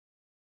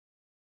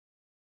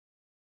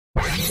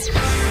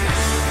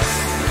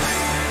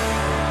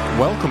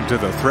Welcome to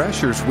the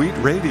Thrasher's Wheat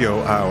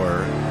Radio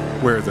Hour,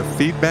 where the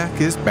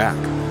feedback is back.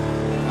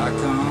 I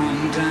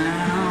come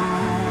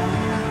down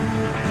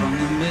from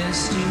the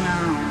misty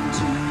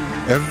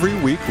mountain. Every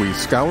week we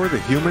scour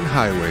the human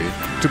highway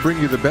to bring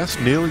you the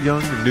best Neil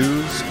Young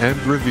news and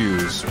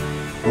reviews,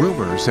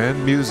 rumors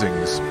and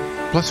musings,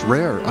 plus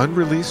rare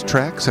unreleased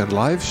tracks and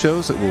live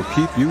shows that will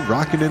keep you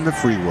rocking in the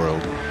free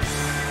world.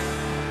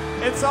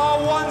 It's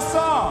all one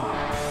song.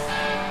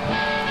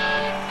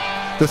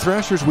 The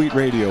Thrasher's Wheat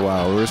Radio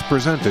Hour is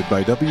presented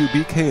by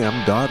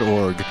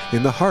WBKM.org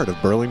in the heart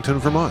of Burlington,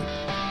 Vermont.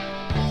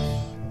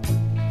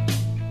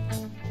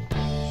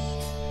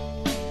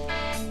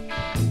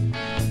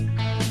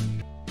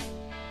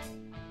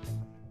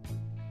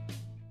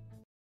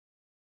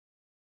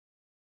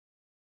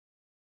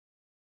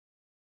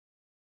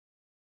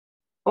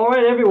 All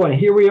right, everyone,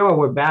 here we are.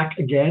 We're back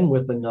again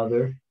with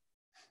another,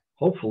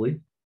 hopefully,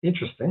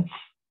 interesting,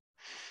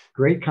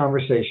 great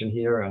conversation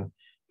here on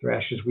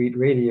Thrasher's Wheat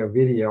Radio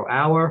Video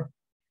Hour.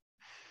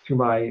 To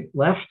my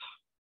left,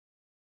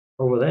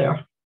 over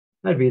there,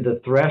 that'd be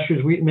the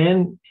Thrasher's Wheat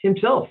man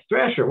himself.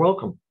 Thrasher,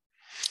 welcome.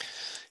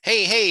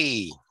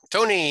 Hey,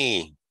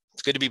 Tony.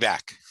 It's good to be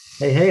back.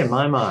 Hey,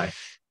 my.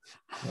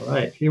 All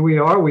right, here we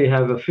are. We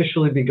have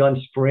officially begun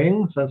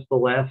spring since the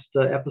last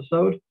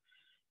episode.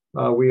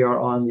 We are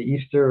on the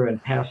Easter and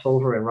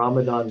Passover and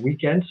Ramadan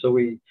weekend, so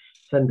we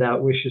send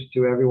out wishes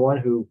to everyone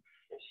who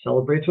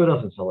celebrates or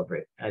doesn't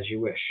celebrate, as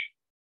you wish.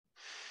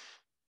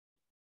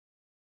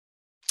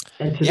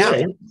 And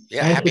today,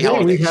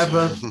 we have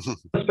a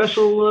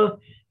special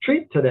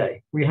treat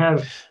today. We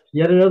have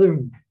yet another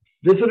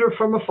visitor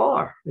from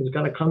afar who's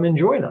going to come and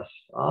join us.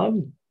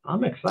 I'm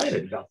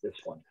excited about this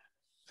one.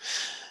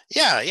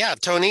 Yeah,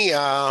 Tony.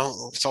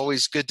 It's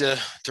always good to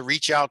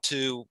reach out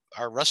to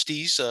our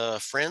Rusty's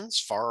friends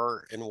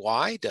far and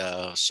wide.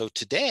 So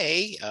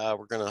today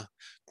we're going to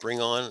bring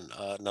on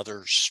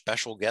another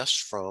special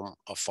guest from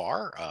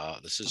afar.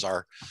 This is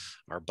our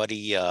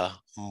buddy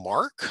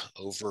Mark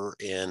over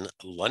in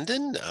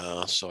London.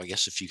 So I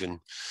guess if you can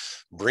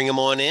bring him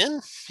on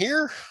in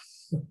here.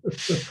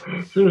 As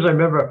soon as I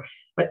remember,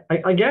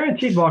 I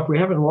guarantee, Mark, we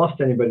haven't lost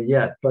anybody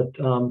yet, but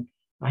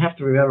I have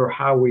to remember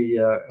how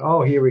we,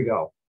 here we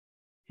go.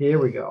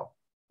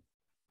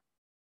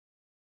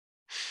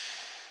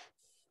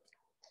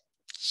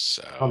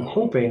 So I'm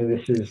hoping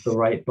this is the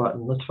right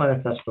button. Let's find out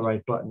if that's the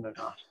right button or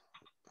not.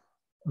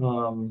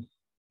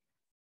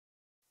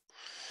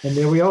 And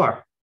there we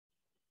are.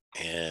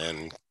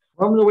 And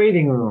from the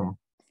waiting room.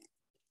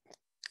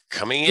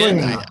 Coming in.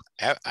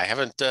 I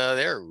haven't,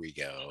 there we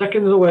go.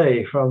 Seconds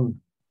away from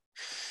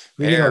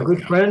our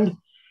good friend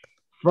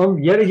from,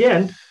 yet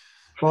again,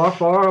 far,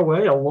 far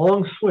away, a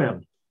long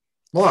swim.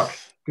 Mark,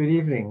 good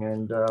evening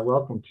and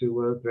welcome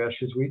to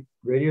Thrasher's Wheat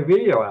Radio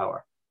Video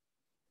Hour.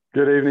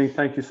 Good evening.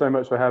 Thank you so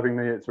much for having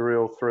me. It's a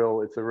real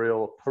thrill. It's a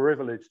real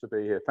privilege to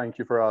be here. Thank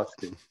you for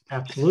asking.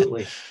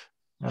 Absolutely.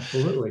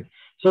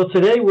 So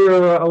today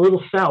we're a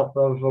little south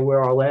of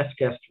where our last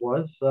guest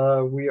was.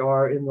 We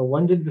are in the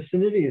London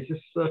vicinity. Is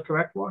this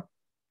correct, Mark?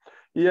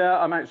 Yeah,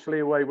 I'm actually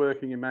away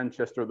working in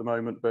Manchester at the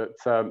moment, but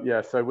so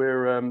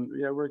we're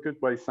a good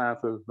way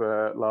south of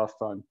last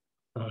time.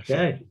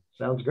 Okay,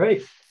 sounds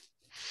great.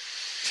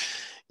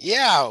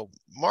 Yeah,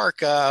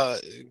 Mark,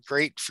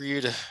 great for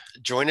you to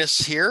join us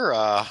here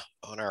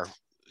on our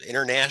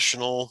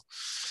international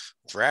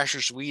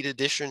Thrasher's Wheat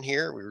edition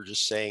here. We were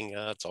just saying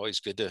it's always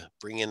good to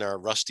bring in our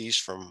Rusties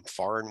from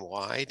far and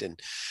wide.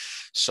 And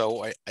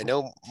so I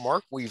know,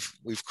 Mark, we've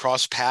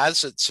crossed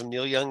paths at some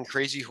Neil Young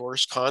Crazy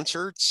Horse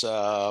concerts.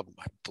 I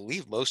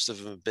believe most of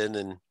them have been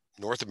in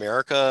North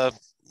America,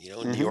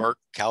 New York,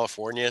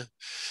 California.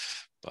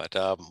 But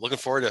looking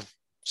forward to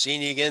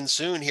seeing you again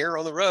soon here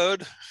on the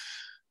road.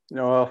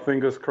 Well,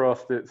 fingers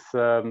crossed. It's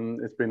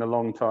been a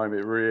long time.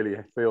 It really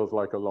feels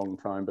like a long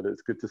time, but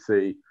it's good to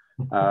see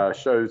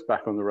shows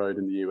back on the road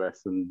in the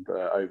US and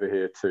over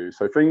here too.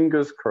 So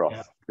fingers crossed.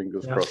 Yeah.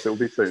 Fingers crossed. It'll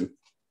be soon.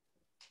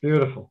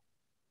 Beautiful.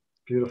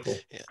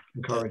 Yeah.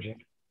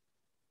 Encouraging.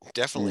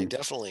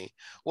 Definitely.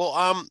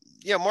 Well,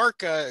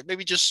 Mark,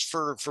 maybe just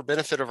for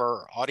benefit of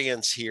our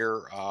audience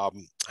here,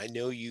 I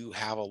know you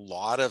have a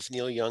lot of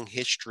Neil Young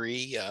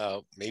history.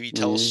 Maybe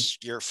tell us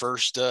your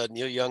first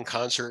Neil Young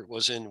concert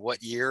was in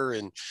what year,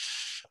 and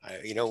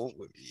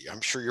I'm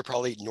sure you're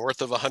probably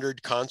north of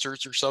 100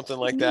 concerts or something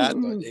like that.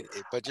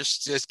 But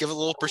just give a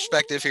little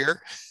perspective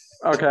here.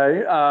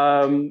 Okay.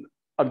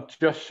 I'm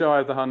just shy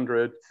of the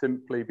 100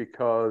 simply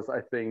because I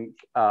think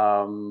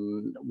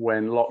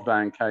when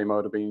lockdown came, I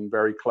would have been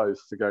very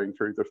close to going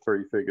through the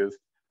three figures.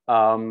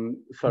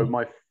 So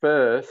my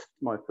first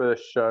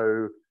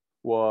show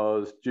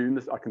was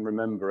I can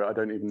remember it. I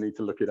don't even need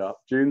to look it up.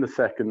 June the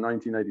 2nd,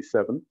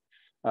 1987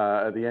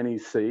 at the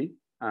NEC.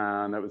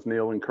 And it was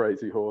Neil and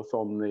Crazy Horse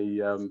on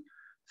the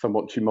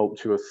somewhat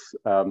tumultuous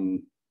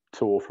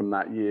tour from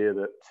that year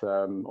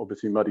that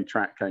obviously Muddy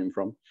Track came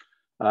from.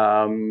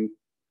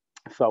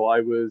 So I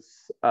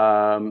was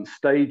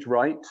stage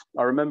right.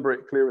 I remember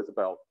it clear as a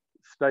bell.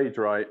 Stage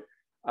right,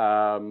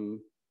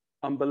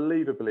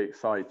 unbelievably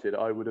excited.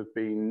 I would have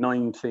been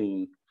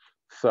 19.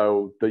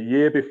 So the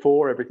year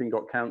before, everything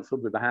got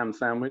cancelled with the ham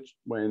sandwich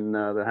when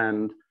the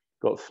hand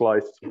got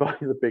sliced by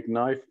the big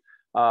knife.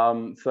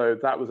 So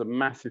that was a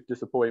massive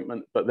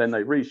disappointment. But then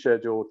they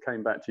rescheduled,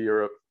 came back to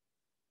Europe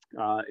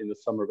in the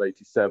summer of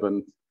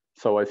 '87.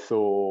 So I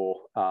saw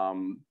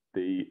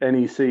the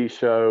NEC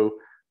show.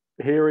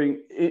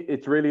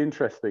 It's really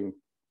interesting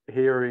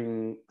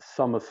hearing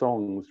summer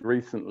songs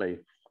recently.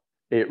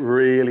 It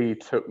really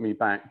took me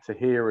back to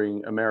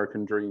hearing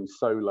American Dream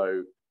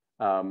solo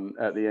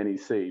at the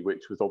NEC,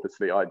 which was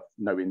obviously, I had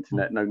no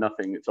internet, no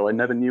nothing. So I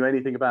never knew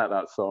anything about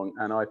that song.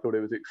 And I thought it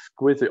was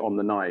exquisite on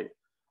the night.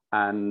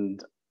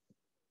 And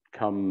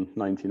come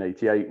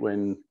 1988,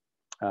 when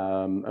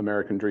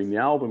American Dream, the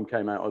album,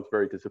 came out, I was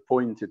very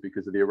disappointed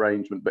because of the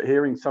arrangement. But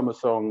hearing summer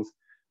songs,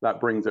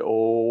 that brings it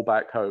all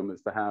back home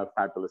as to how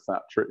fabulous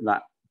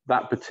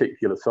that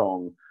particular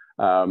song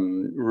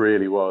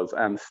really was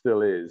and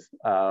still is.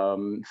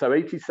 So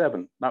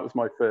 '87, that was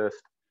my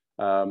first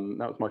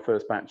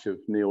batch of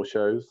Neil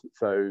shows.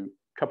 So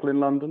a couple in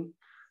London,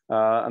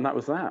 and that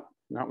was that.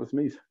 That was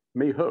me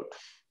hooked.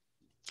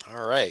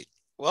 All right.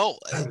 Well,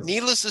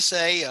 needless to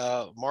say,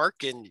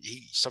 Mark, and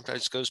he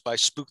sometimes goes by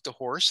Spook the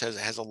Horse,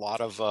 has a lot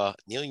of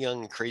Neil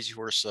Young and Crazy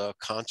Horse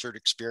concert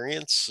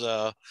experience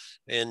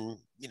in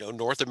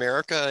North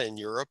America and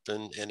Europe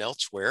and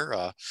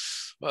elsewhere.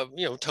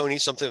 Tony,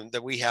 something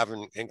that we have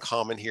in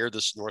common here,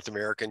 this North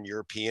American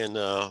European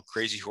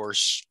Crazy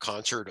Horse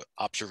concert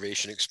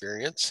observation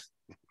experience.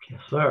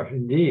 Yes, sir,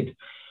 indeed.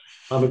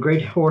 I'm a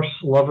great horse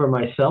lover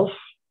myself.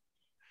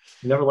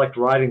 Never liked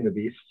riding the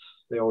beasts.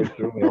 They always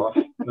threw me off.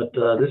 But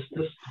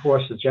this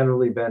horse has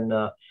generally been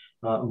a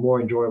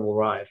more enjoyable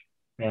ride.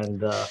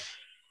 And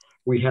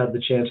we had the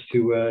chance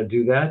to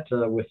do that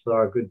with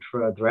our good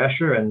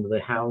Thrasher and the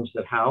Hounds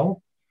That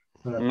Howl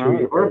through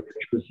Europe,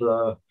 which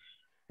was,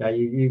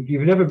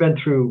 you've never been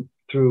through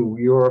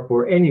Europe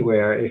or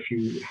anywhere if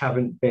you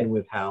haven't been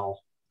with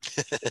Howl.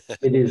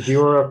 It is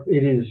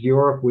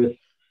Europe with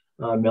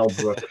Mel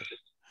Brooks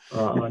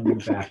on your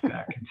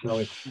backpack. And so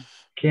it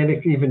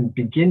can't even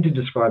begin to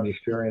describe the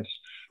experience.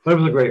 But it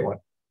was a great one.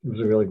 It was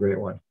a really great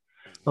one.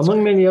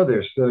 Among many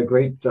others,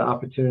 great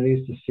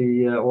opportunities to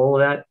see all of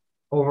that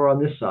over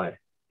on this side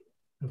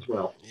as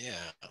well. Yeah.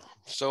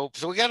 So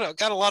we got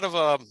a lot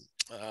of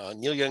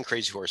Neil Young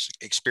Crazy Horse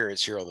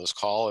experience here on this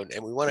call,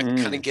 and we want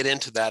to kind of get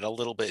into that a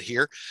little bit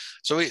here.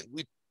 So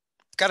we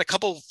got a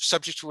couple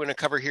subjects we want to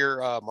cover here,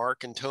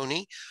 Mark and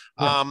Tony.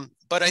 Yeah.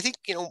 But I think,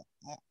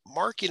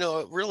 Mark,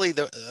 really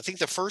I think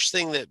the first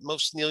thing that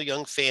most Neil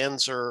Young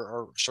fans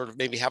are sort of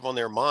maybe have on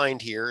their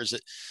mind here is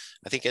that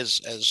I think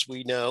as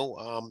we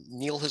know,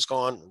 Neil has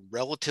gone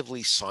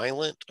relatively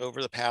silent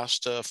over the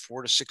past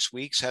 4 to 6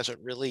 weeks, hasn't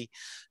really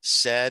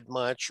said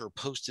much or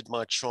posted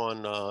much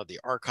on the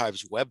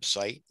Archives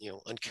website,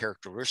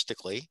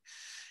 uncharacteristically.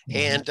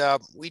 Mm-hmm.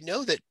 And we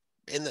know that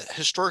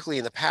historically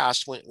in the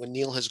past, when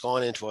Neil has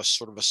gone into a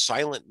sort of a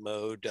silent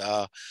mode,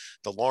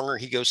 the longer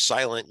he goes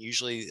silent,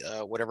 usually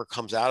whatever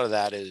comes out of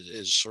that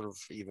is sort of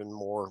even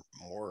more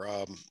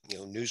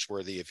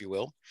newsworthy, if you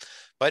will.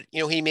 But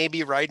he may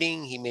be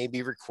writing, he may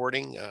be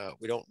recording.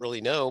 We don't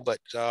really know. But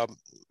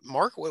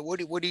Mark, what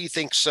do you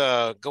think's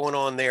going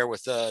on there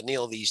with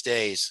Neil these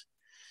days?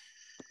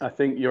 I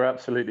think you're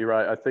absolutely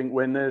right. I think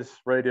when there's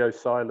radio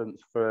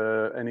silence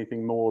for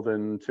anything more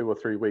than 2 or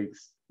 3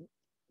 weeks,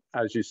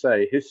 as you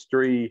say,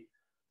 history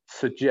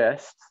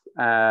suggests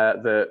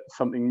that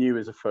something new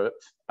is afoot.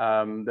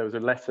 There was a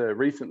letter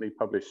recently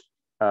published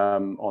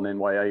on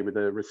NYA with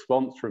a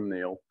response from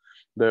Neil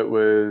that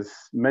was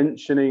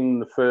mentioning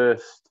the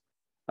first,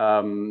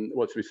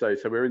 what should we say?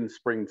 So we're in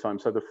springtime.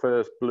 So the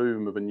first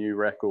bloom of a new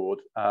record.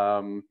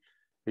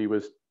 He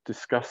was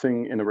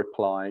discussing in a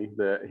reply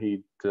that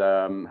he'd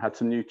had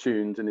some new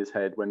tunes in his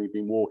head when he'd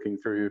been walking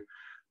through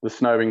the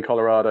snow in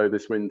Colorado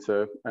this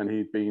winter, and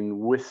he'd been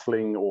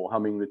whistling or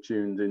humming the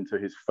tunes into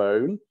his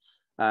phone.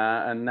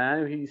 And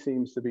now he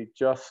seems to be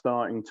just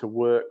starting to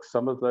work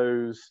some of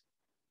those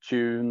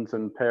tunes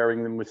and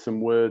pairing them with some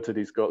words that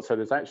he's got. So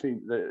there's actually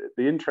the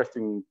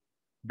interesting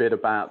bit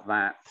about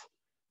that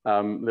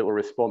little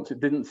response.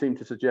 It didn't seem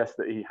to suggest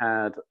that he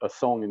had a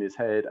song in his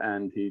head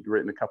and he'd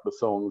written a couple of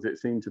songs. It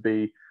seemed to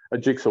be a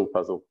jigsaw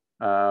puzzle,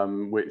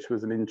 which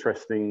was an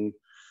interesting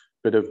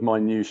bit of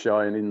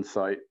minutiae and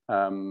insight.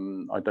 I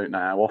don't know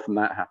how often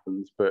that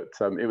happens, but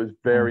it was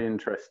very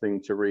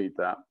interesting to read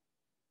that.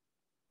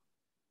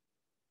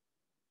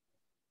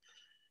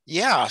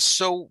 Yeah.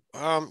 So,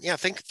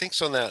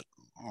 thanks on that,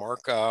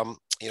 Mark.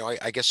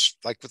 I guess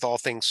like with all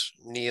things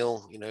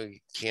Neil, you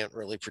can't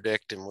really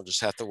predict, and we'll just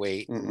have to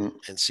wait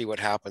and see what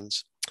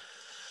happens.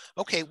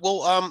 Okay.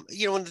 Well,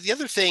 and the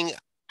other thing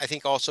I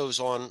think also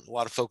is on a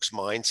lot of folks'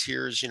 minds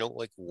here is,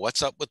 like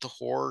what's up with the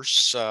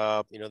horse?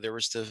 There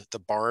was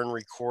the barn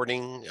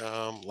recording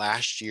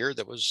last year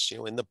that was,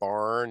 in the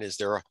barn. Is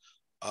there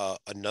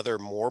another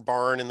more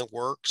barn in the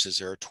works? Is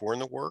there a tour in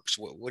the works?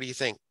 What do you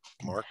think,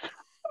 Mark?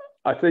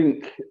 I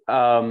think,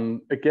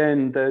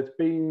 again, there's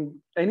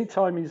been,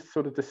 anytime he's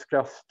sort of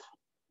discussed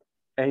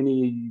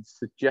any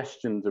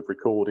suggestions of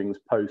recordings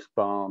post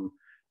Barn,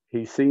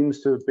 he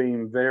seems to have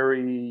been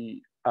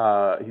very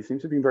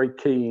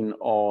keen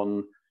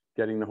on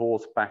getting the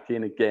horse back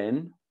in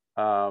again.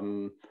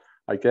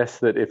 I guess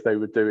that if they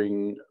were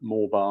doing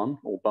more Barn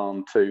or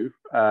Barn 2,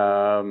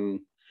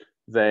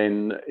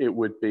 then it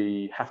would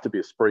have to be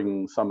a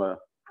spring summer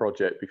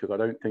project, because I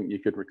don't think you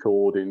could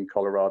record in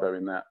Colorado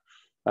in that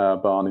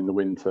barn in the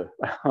winter.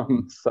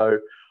 So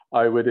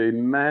I would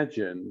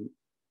imagine,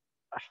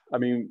 I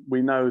mean,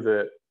 we know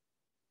that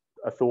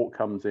a thought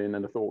comes in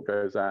and a thought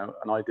goes out,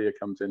 an idea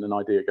comes in, an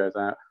idea goes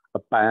out, a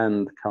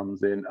band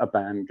comes in, a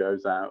band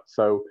goes out.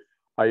 So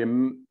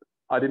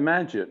I'd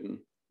imagine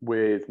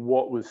with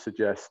what was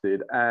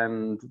suggested,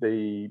 and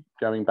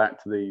going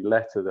back to the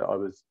letter that I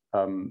was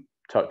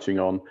touching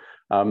on,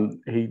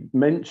 he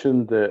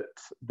mentioned that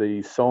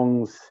the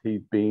songs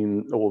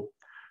or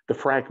the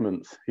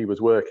fragments he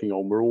was working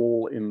on were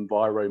all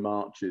Enviro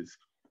marches.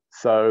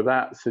 So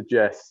that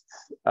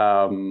suggests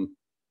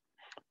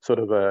sort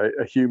of a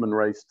human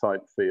race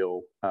type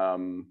feel,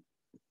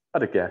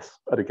 at a guess.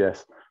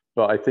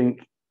 But I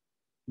think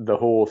the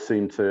horse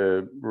seemed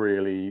to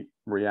really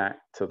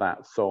react to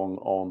that song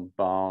on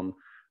Barn.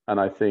 And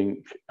I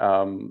think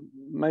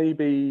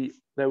maybe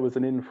there was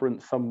an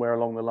inference somewhere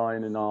along the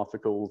line in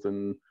articles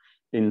and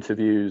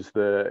interviews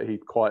that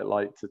he'd quite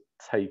like to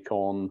take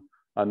on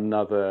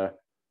another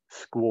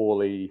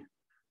squally,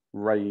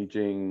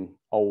 raging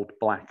old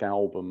black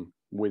album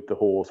with the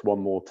horse one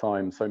more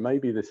time. So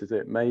maybe this is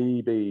it.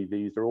 Maybe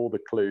these are all the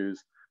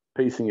clues,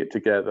 piecing it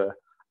together.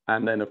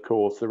 And then, of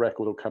course, the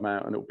record will come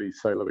out and it'll be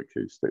solo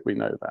acoustic. We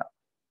know that.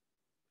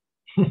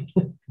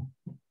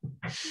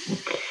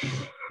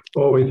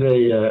 Always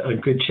a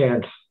good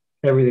chance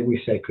everything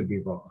we say could be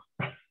wrong.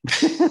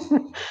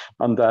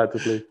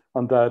 Undoubtedly.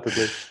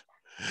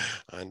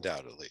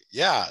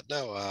 Yeah,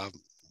 no.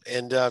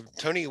 And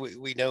Tony,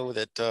 we know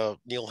that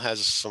Neil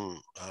has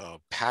some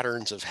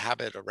patterns of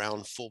habit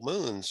around full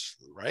moons,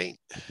 right?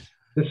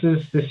 This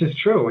is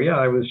true. Yeah,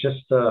 I was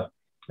just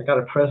I got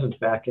a present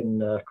back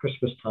in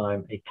Christmas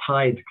time, a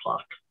tide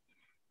clock.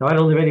 Now I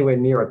don't live anywhere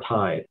near a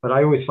tide, but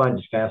I always find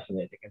it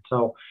fascinating. And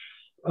so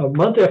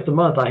month after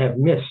month, I have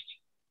missed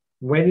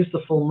when is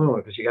the full moon,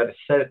 because you got to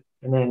set it,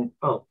 and then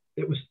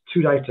it was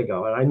 2 nights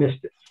ago, and I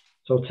missed it.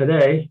 So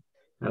today,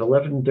 at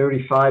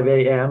 11:35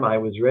 a.m., I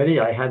was ready.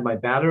 I had my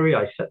battery.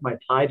 I set my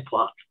tide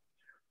clock.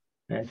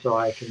 And so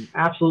I can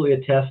absolutely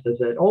attest as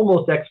an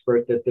almost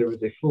expert that there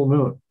was a full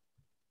moon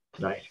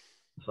tonight.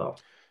 So,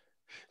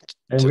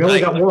 and we only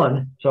got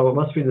one, so it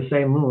must be the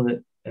same moon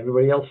that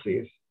everybody else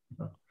sees.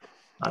 So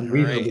I'm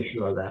reasonably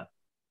sure of that.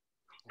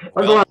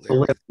 I'll go out to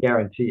live,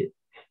 guarantee it.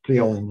 It's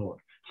the only moon.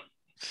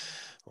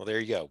 Well, there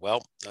you go.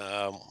 Well,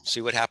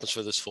 see what happens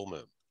for this full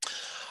moon.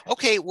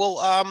 Okay, well,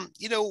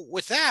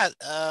 with that,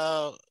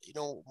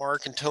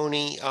 Mark and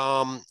Tony,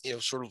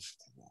 sort of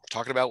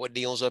talking about what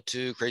Neil's up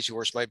to, Crazy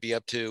Horse might be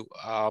up to.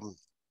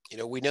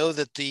 We know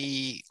that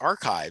the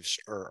archives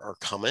are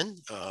coming.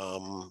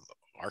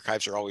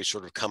 Archives are always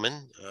sort of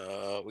coming.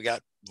 We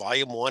got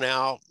volume 1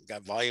 out, we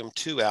got volume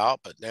 2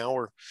 out, but now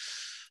we're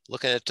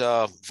looking at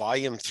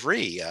volume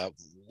 3.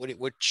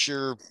 What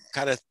you're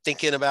kind of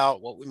thinking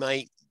about what we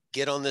might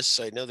get on this?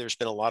 I know there's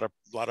been a lot of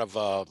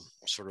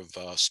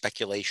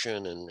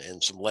speculation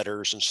and some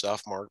letters and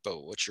stuff, Mark,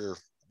 but what are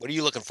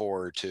you looking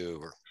forward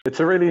to? It's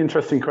a really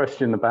interesting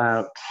question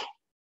about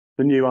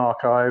the new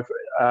archive.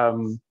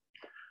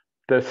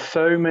 There's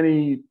so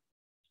many,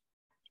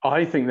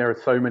 I think there are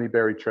so many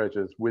buried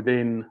treasures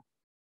within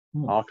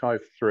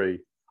Archive 3.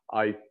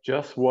 I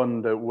just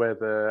wonder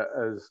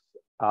whether, as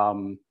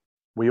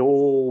we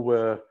all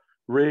were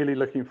really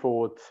looking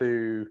forward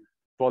to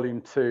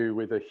Volume 2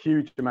 with a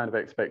huge amount of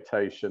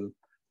expectation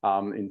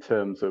in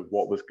terms of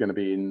what was going to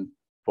be in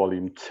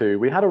Volume 2.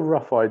 We had a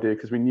rough idea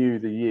because we knew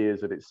the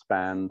years that it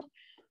spanned.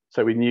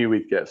 So we knew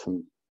we'd get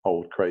some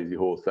old Crazy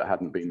Horse that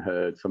hadn't been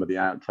heard. Some of the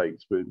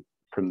outtakes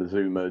from the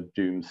Zuma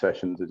Doom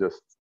sessions are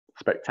just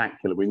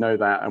spectacular. We know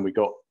that, and we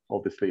got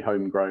obviously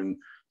Homegrown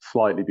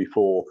slightly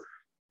before,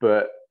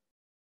 but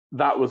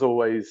that was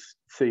always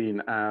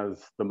seen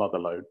as the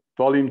motherlode.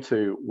 Volume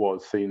 2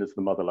 was seen as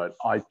the motherlode.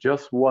 I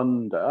just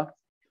wonder,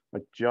 I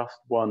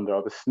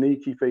have a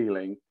sneaky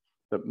feeling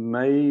that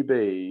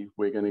maybe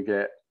we're going to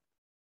get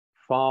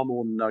far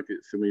more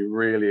nuggets than we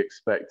really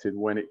expected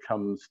when it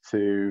comes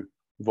to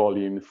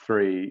Volume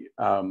 3.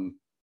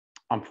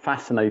 I'm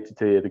fascinated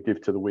to hear the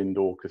Give to the Wind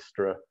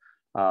Orchestra,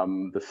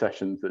 the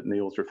sessions that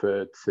Neil's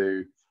referred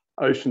to.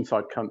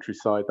 Oceanside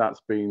Countryside,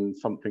 that's been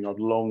something I've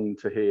longed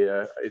to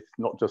hear. It's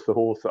not just the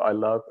horse that I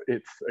love,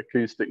 it's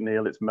acoustic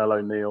Neil, it's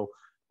mellow Neil.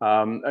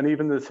 And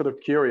even the sort of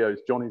curios,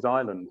 Johnny's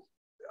Island,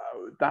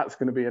 that's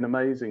going to be an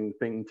amazing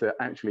thing to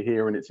actually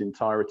hear in its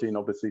entirety. And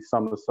obviously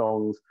summer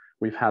songs,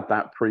 we've had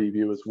that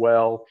preview as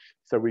well.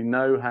 So we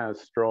know how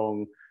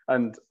strong,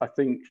 and I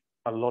think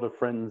a lot of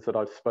friends that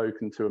I've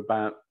spoken to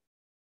about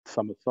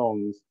summer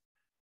songs,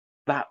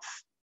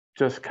 that's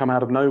just come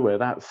out of nowhere.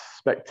 That's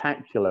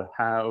spectacular,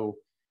 how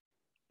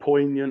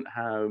poignant,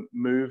 how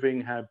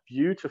moving, how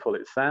beautiful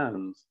it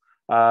sounds.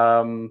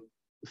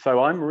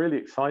 so I'm really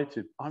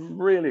excited.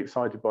 I'm really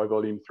excited by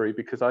volume 3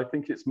 because I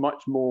think it's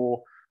much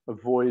more a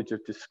voyage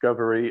of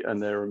discovery,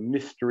 and there are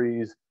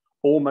mysteries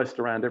almost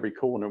around every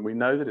corner. And we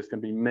know that it's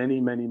going to be many,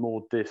 many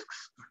more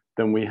discs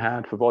than we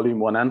had for volume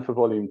 1 and for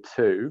volume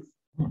 2.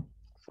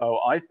 So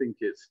I think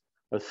it's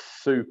a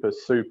super,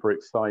 super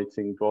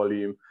exciting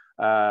volume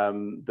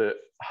that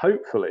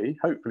hopefully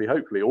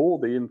all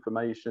the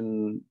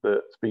information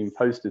that's been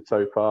posted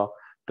so far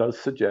does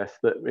suggest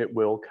that it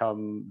will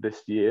come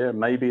this year,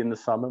 maybe in the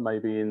summer,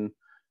 maybe in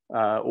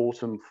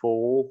autumn,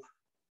 fall.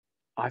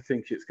 I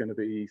think it's going to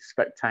be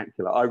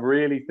spectacular. I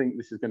really think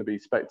this is going to be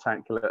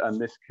spectacular, and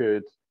this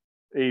could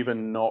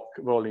even knock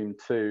volume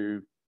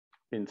 2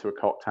 into a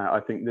cocktail. I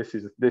think this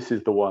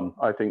is the one.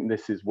 I think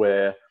this is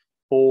where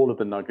all of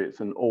the nuggets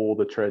and all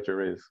the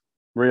treasure is.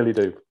 Really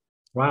do.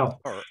 Wow.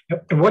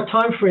 And what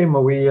time frame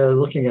are we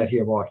looking at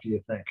here, Mark, do you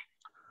think?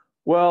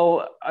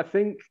 Well, I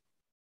think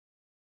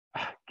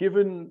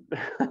given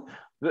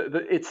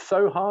that it's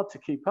so hard to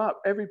keep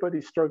up,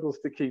 everybody struggles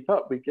to keep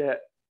up. We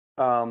get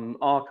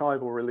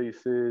archival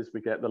releases,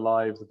 we get the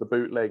lives of the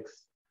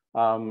bootlegs.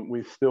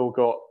 We've still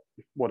got,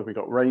 what have we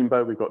got?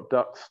 Rainbow, we've got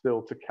Ducks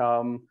still to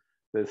come.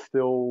 There's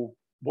still,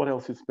 what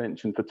else is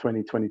mentioned for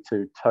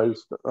 2022?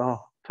 Toast. Oh,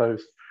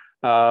 Toast.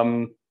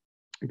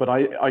 But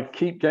I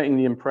keep getting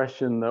the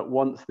impression that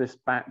once this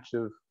batch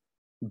of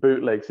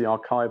bootlegs, the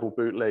archival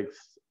bootlegs,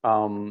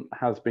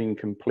 has been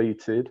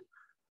completed,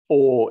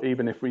 or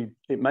even if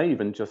it may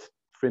even just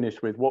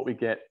finish with what we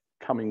get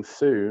coming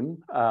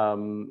soon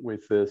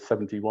with the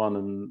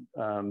 71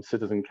 and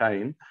Citizen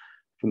Kane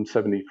from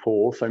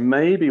 74. So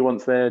maybe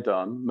once they're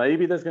done,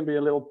 maybe there's going to be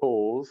a little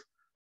pause.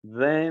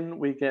 Then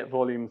we get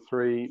volume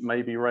 3,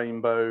 maybe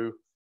Rainbow,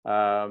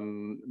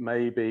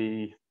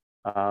 maybe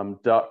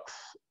Ducks,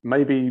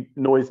 maybe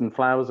Noise and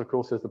Flowers. Of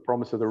course, there's the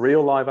Promise of the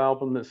Real live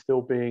album that's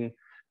still being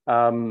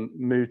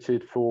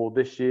mooted for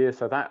this year.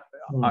 So that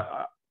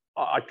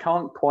I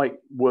can't quite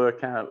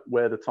work out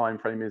where the time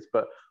frame is,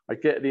 but I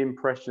get the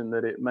impression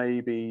that it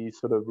may be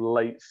sort of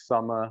late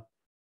summer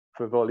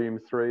for volume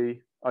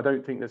 3. I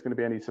don't think there's going to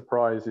be any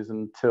surprises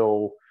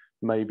until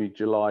maybe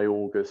July,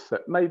 August,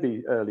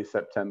 maybe early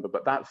September,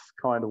 but that's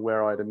kind of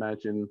where I'd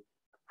imagine,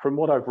 from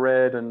what I've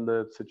read and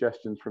the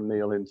suggestions from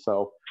Neil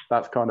himself,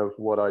 that's kind of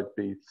what I'd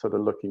be sort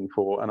of looking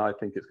for, and I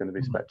think it's going to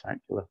be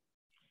spectacular.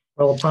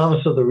 Well, the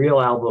Promise of the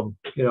Real album,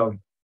 you know,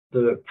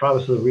 the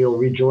Promise of the Real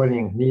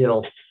rejoining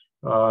Neil,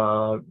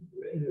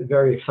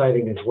 very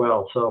exciting as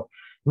well. So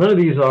none of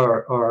these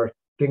are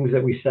things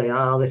that we say,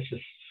 let's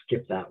just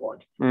skip that one.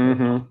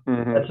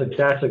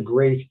 That's a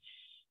great,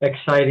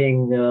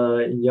 exciting,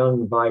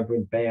 young,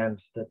 vibrant band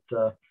that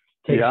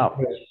takes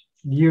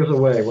years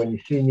away. When you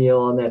see Neil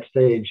on that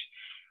stage,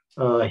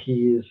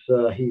 he's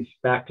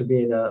back to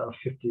being a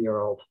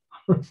 50-year-old.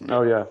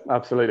 Oh yeah,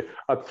 absolutely.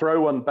 I'd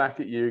throw one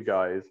back at you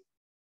guys.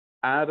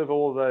 Out of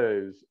all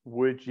those,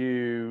 would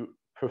you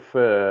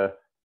prefer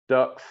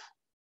Ducks,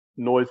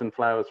 Noise and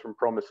Flowers from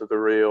Promise of the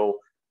Real,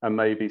 and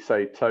maybe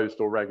say Toast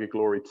or Ragged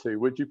Glory 2?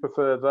 Would you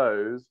prefer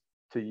those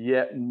to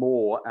yet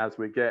more as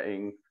we're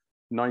getting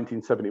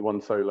 1971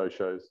 solo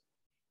shows?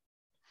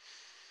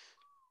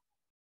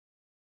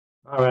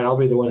 All right, I'll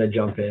be the one to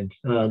jump in.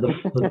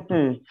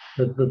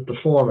 The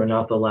former,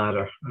 not the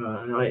latter.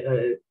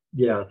 The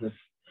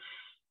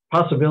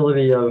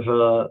possibility of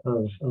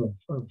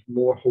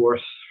more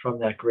horse from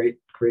that great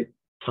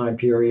time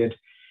period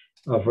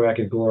of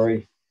Ragged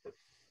Glory.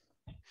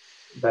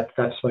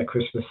 That's my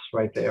Christmas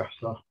right there.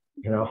 So,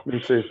 you know, me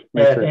too.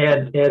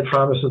 Add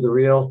Promise of the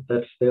Real.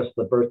 That's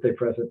the birthday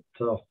present.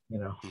 So, you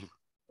know.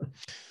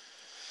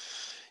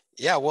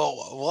 Yeah,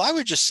 well, I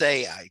would just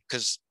say,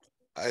 because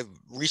I've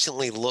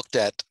recently looked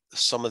at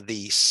some of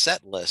the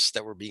set lists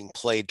that were being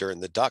played during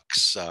the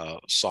Ducks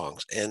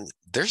songs, and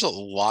there's a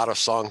lot of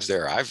songs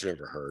there I've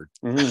never heard.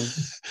 You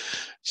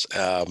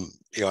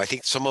know, I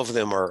think some of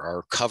them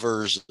are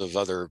covers of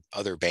other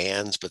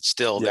bands, but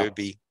still there would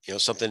be, you know,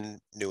 something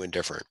new and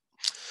different.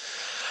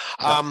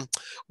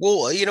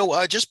 Well, you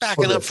know, just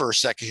backing up for a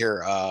second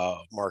here,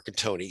 Mark and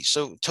Tony.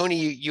 So Tony,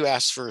 you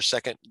asked for a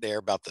second there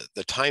about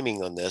the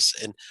timing on this.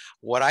 And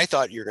what I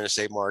thought you were going to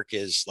say, Mark,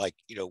 is like,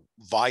 you know,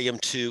 volume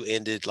 2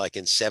 ended like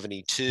in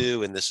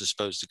 72, and this is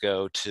supposed to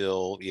go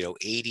till, you know,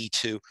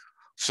 82.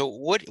 So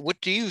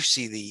what do you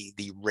see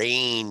the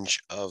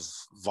range of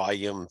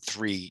volume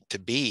 3 to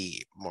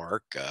be,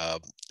 Mark?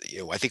 You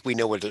know, I think we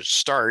know where it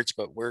starts,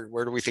 but where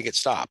do we think it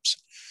stops?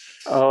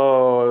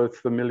 Oh,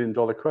 it's the $1 million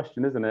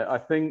question, isn't it? I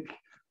think,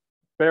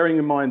 bearing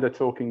in mind they're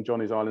talking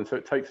Johnny's Island, so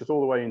it takes us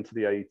all the way into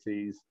the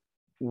 80s.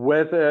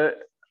 What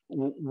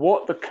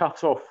the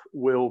cutoff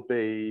will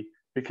be,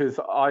 because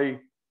I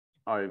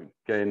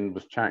again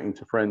was chatting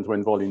to friends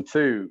when volume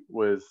 2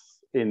 was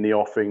in the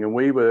offing, and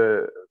we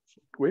were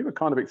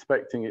kind of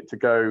expecting it to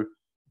go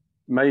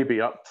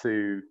maybe up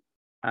to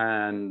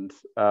and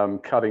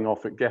cutting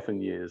off at Geffen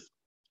years.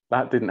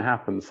 That didn't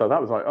happen. So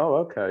that was like, oh,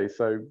 okay.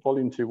 So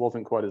volume 2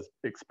 wasn't quite as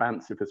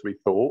expansive as we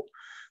thought.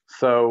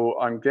 So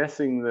I'm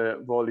guessing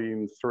that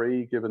volume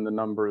 3, given the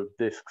number of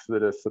discs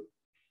that are,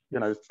 you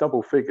know,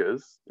 double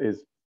figures,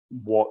 is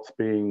what's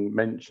being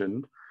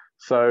mentioned.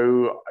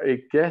 So I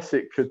guess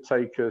it could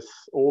take us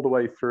all the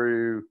way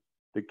through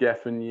the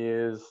Geffen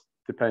years,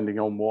 depending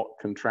on what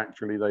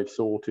contractually they've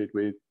sorted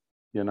with,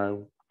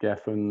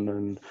 Geffen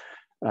and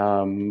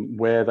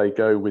where they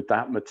go with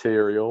that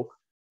material.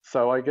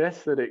 So I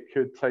guess that it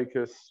could take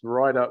us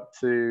right up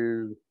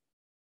to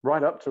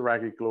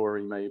Ragged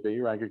Glory, maybe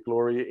Ragged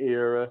Glory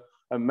era,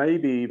 and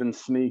maybe even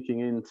sneaking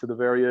into the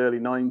very early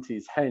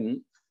 90s. Hence,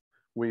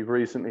 we've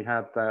recently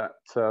had that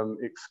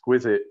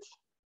exquisite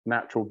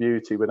Natural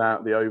Beauty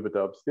without the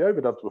overdubs. The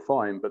overdubs were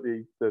fine, but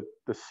the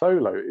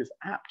solo is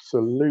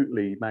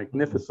absolutely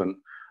magnificent.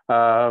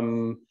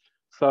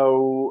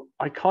 So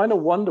I kind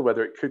of wonder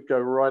whether it could go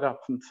right up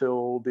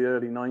until the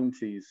early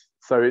 90s.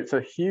 So it's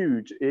a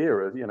huge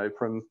era,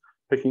 from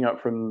picking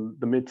up from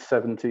the mid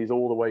 70s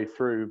all the way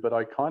through. But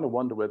I kind of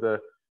wonder whether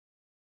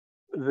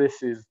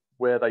this is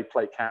where they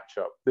play catch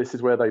up. This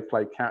is where they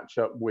play catch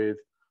up with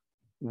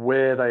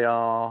where they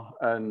are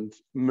and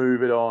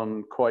move it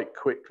on quite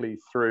quickly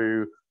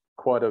through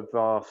quite a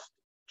vast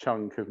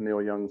chunk of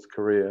Neil Young's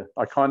career.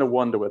 I kind of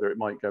wonder whether it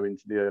might go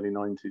into the early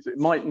 90s. It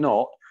might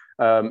not.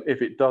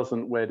 If it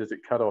doesn't, where does it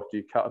cut off? Do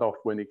you cut it off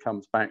when he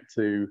comes back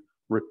to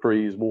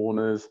Reprise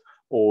Warner's,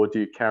 or do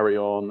you carry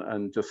on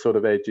and just sort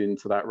of edge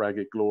into that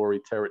Ragged Glory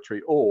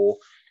territory? Or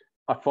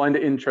I find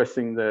it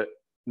interesting that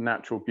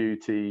Natural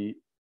Beauty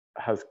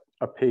has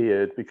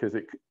appeared, because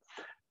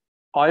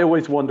I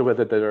always wonder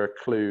whether there are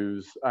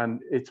clues,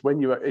 and it's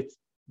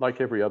like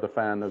every other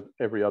fan of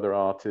every other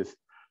artist,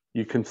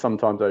 you can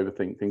sometimes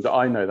overthink things.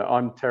 I know that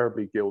I'm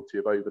terribly guilty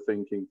of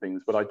overthinking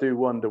things, but I do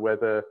wonder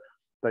whether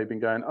they've been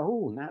going,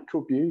 oh,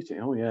 Natural Beauty,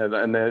 oh yeah,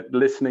 and they're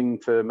listening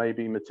to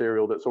maybe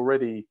material that's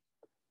already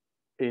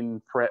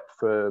in prep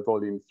for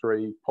Volume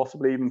 3,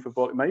 possibly even for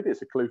maybe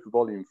it's a clue for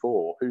Volume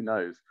 4, who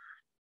knows?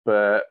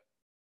 But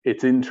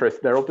it's interesting.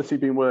 They're obviously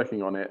been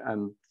working on it,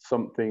 and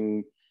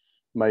something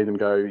made them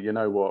go, you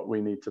know what,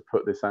 we need to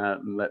put this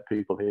out and let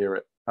people hear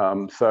it.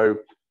 So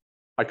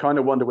I kind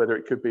of wonder whether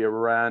it could be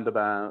around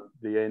about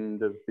the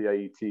end of the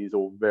 80s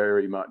or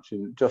very much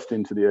just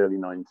into the early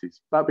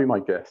 90s. That'd be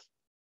my guess.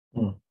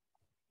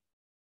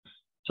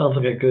 Sounds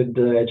like a good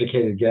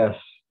educated guess.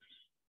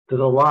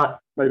 There's a lot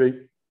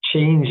maybe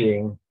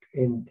changing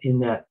in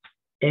that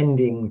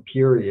ending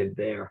period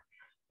there.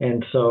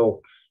 And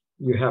so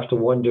you have to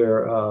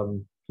wonder,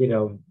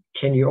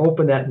 can you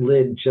open that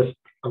lid just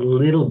a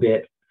little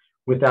bit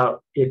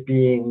without it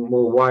being,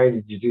 well, why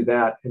did you do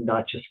that, and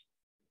not just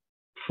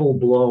full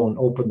blown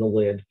open the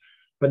lid?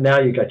 But now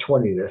you got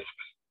 20 discs.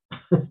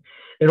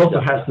 It also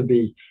has to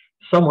be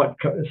somewhat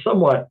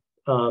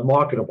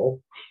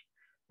marketable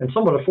and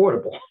somewhat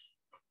affordable,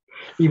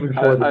 even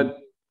for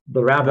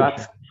the rabid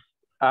fans.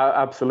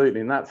 Absolutely,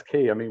 and that's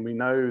key. I mean, we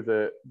know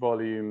that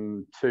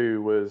Volume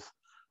 2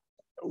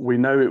 we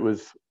know it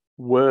was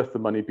worth the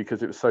money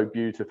because it was so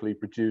beautifully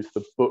produced.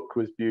 The book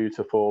was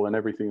beautiful and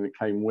everything that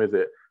came with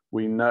it.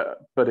 We know,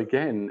 but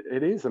again,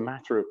 it is a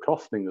matter of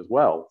costing as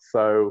well.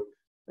 So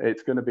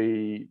it's going to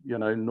be,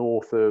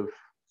 north of,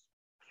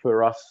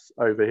 for us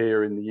over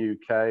here in the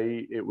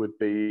UK, it would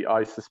be,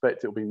 I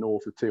suspect it'll be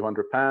north of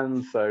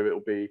 £200. So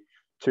it'll be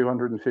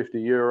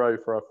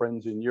 €250 for our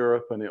friends in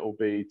Europe, and it'll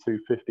be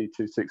 250,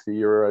 260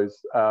 euros.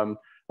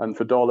 And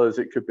for dollars,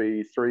 it could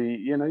be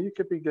you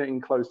could be getting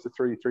close to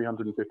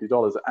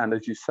 $350. And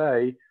as you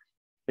say,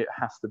 it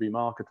has to be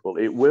marketable.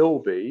 It will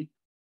be,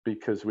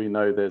 because we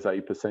know there's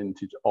a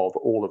percentage of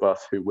all of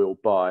us who will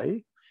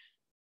buy,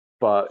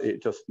 but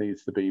it just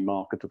needs to be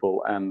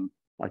marketable and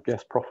I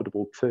guess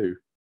profitable too.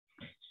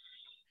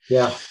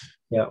 Yeah.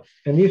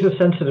 And these are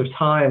sensitive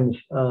times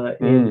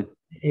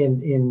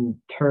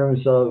in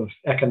terms of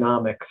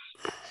economics.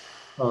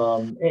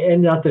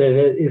 And not that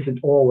it isn't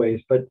always,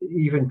 but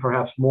even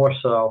perhaps more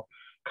so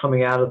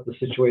coming out of the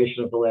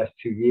situation of the last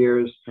 2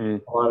 years.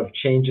 A lot of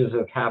changes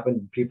have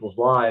happened in people's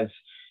lives.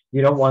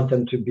 You don't want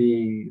them to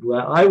be,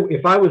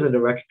 if I was in a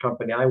record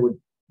company, I would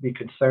be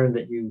concerned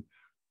that you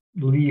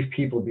leave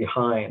people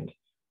behind.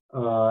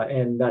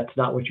 And that's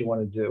not what you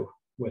want to do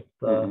with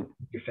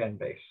your fan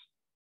base.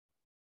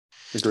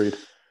 Agreed.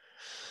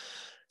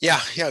 Yeah,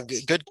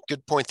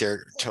 good point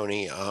there,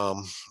 Tony.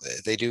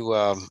 They do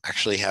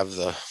actually have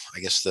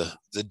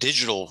the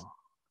digital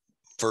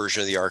version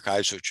of the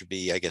archives, which would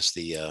be, I guess,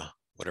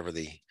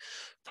 probably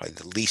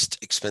the least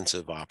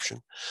expensive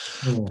option.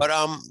 But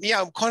I'm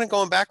kind of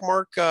going back,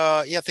 Mark.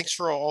 Thanks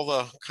for all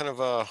the kind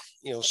of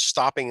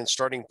stopping and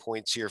starting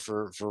points here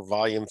for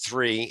Volume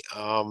 3.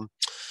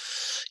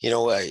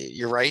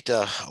 You're right.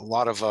 A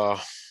lot of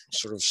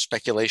sort of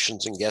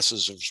speculations and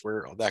guesses of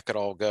where that could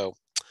all go.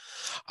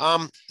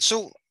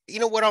 So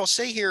what I'll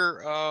say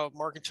here,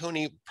 Mark and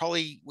Tony,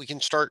 probably we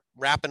can start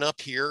wrapping up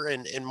here.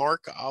 And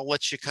Mark, I'll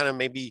let you kind of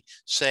maybe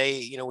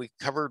say, we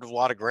covered a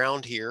lot of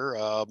ground here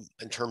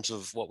in terms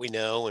of what we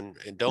know and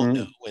don't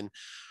know. And,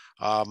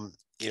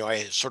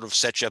 I sort of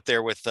set you up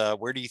there with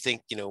where do you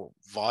think,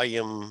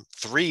 Volume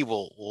 3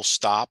 will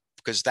stop?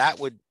 Because that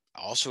would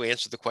also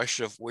answer the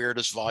question of where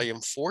does volume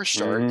 4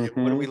 start?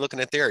 Mm-hmm. What are we looking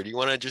at there? Do you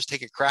want to just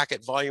take a crack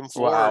at volume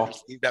 4 Wow. or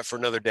just leave that for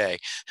another day?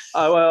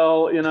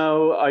 Well, you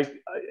know,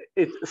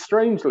 it's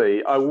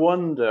strangely, I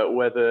wonder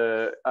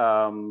whether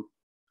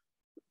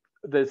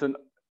there's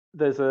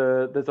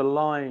a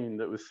line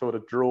that was sort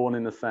of drawn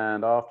in the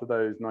sand after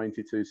those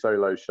 92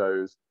 solo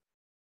shows.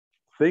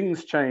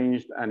 Things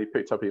changed and he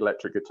picked up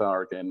electric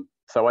guitar again.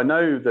 So I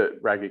know that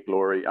Ragged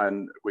Glory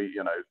and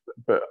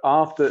but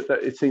after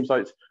that, it seems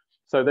like,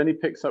 so then he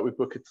picks up with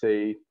Booker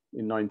T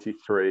in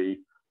 93,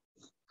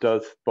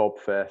 does Bob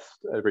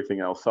Fest, everything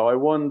else. So I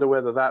wonder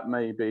whether that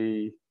may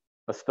be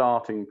a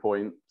starting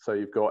point. So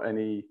you've got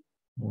any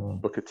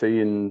Booker T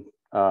in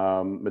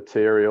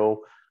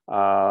material,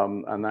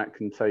 and that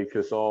can take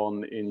us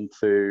on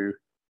into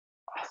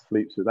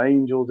Sleeps with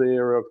Angels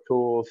era, of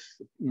course,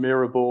 the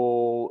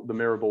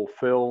Mirrorball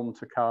film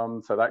to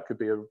come. So that could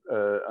be an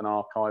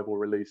archival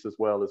release as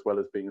well as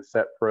being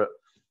separate.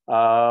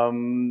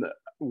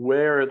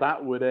 Where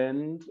that would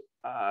end,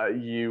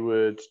 you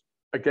would,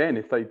 again,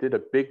 if they did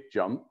a big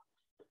jump,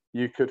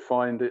 you could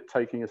find it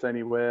taking us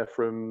anywhere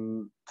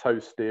from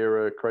Toast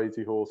era,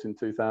 Crazy Horse in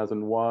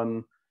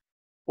 2001,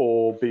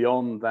 or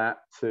beyond that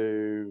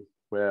to,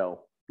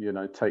 well, you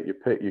know, take your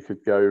pick. You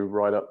could go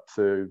right up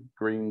to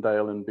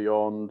Greendale and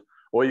beyond,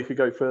 or you could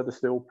go further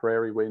still,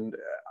 Prairie Wind.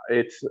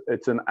 It's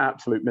an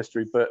absolute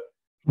mystery, but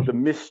the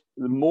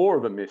more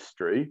of a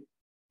mystery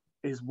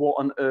is what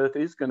on earth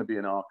is going to be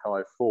an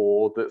archive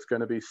for that's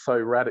going to be so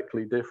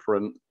radically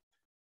different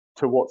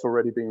to what's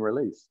already being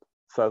released.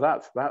 So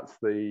that's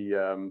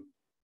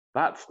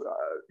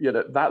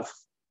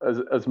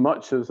as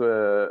much as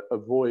a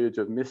voyage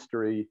of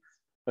mystery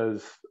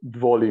as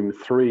volume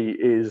 3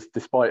 is,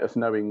 despite us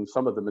knowing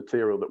some of the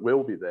material that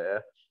will be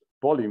there.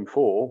 Volume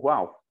 4,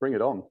 wow, bring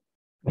it on.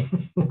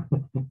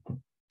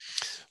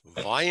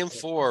 Volume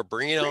 4,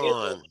 bring it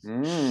on.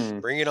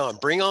 Bring it on.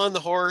 Bring on the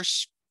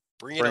horse.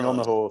 Bring on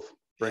the horse.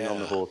 Bring on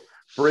the horse.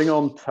 Bring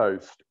on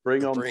Toast.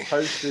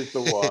 Toast is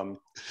the one.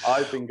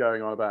 I've been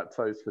going on about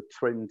Toast for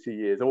 20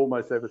 years,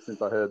 almost ever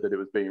since I heard that it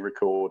was being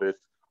recorded.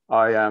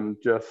 I'm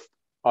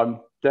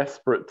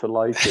desperate to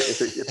like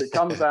it. If it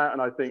comes out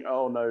and I think,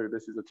 oh no,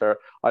 this is a terror,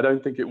 I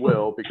don't think it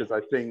will, because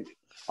I think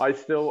I'm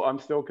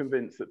still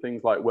convinced that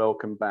things like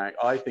Welcome Back,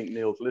 I think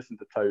Neil's listened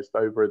to Toast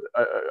over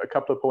a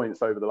couple of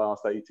points over the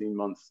last 18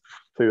 months,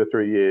 2 or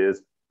 3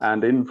 years,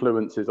 and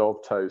influences of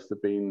Toast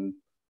have been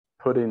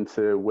put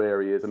into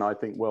where he is. And I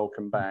think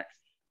Welcome Back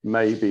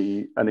may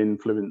be an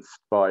influence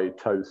by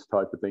Toast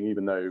type of thing,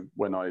 even though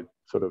when I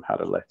sort of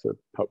had a letter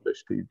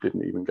published, he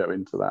didn't even go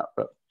into that.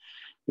 But,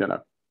 you know,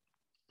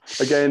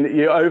 again,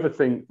 you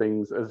overthink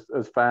things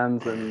as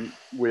fans, and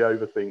we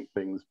overthink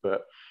things,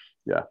 but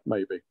yeah,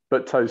 maybe.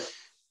 But Toast,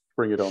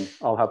 bring it on.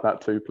 I'll have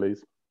that too,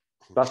 please.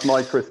 That's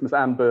my Christmas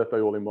and birthday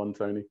all in one,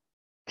 Tony.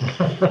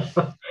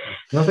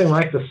 Nothing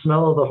like the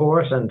smell of the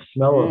horse and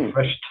smell of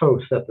fresh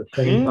toast at the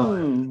same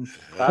time.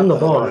 In the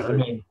bar, I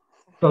mean,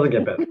 doesn't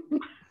get better.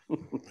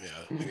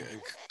 Yeah,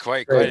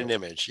 quite an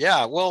image.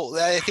 Yeah, well,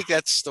 I think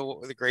that's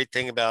the great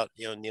thing about,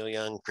 you know, Neil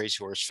Young, Crazy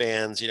Horse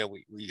fans. You know,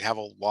 we have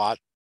a lot.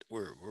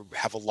 We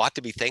have a lot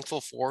to be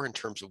thankful for in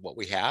terms of what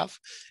we have,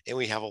 and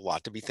we have a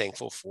lot to be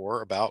thankful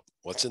for about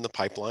what's in the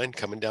pipeline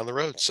coming down the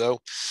road. So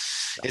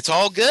it's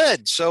all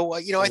good. So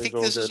you know, I think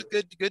this is a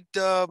good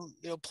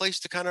you know, place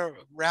to kind of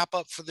wrap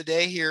up for the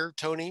day here.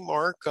 Tony,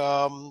 Mark,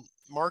 I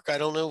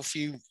don't know if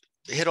you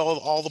hit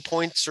all the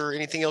points or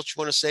anything else you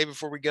want to say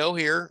before we go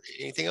here.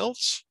 Anything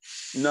else?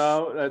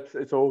 No,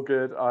 it's all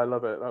good. I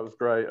love it. That was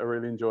great. I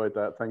really enjoyed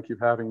that. Thank you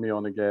for having me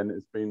on again.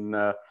 It's been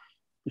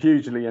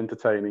hugely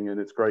entertaining, and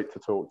it's great to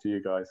talk to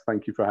you guys.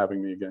 Thank you for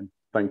having me again.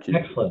 Thank you.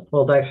 Excellent.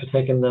 Well, thanks for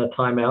taking the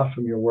time out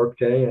from your work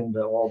day and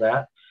all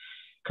that,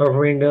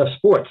 covering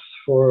sports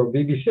for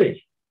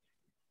BBC.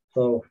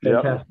 So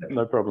fantastic. Yep,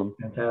 no problem.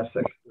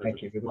 Fantastic.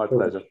 Thank you. My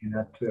pleasure.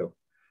 That too.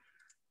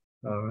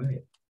 All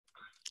right.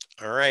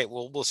 All right.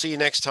 Well, we'll see you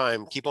next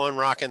time. Keep on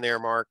rocking there,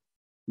 Mark.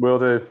 Will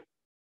do.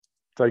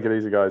 Take it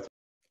easy, guys.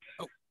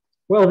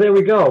 Well, there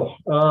we go.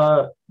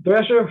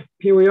 Thrasher,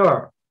 here we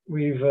are.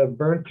 We've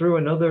burned through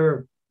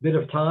another bit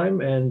of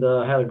time and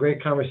had a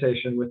great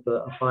conversation with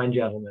a fine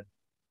gentleman.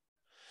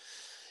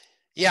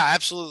 Yeah,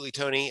 absolutely,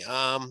 Tony. It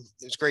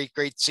was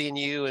great seeing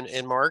you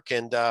and Mark,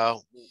 and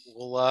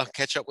we'll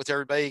catch up with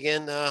everybody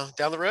again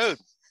down the road.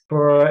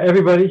 For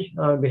everybody,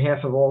 on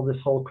behalf of all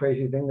this whole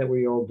crazy thing that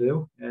we all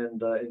do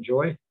and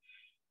enjoy,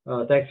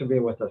 thanks for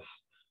being with us.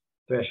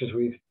 Thrasher's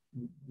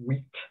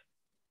Wheat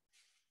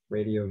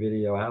Radio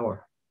Video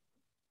Hour.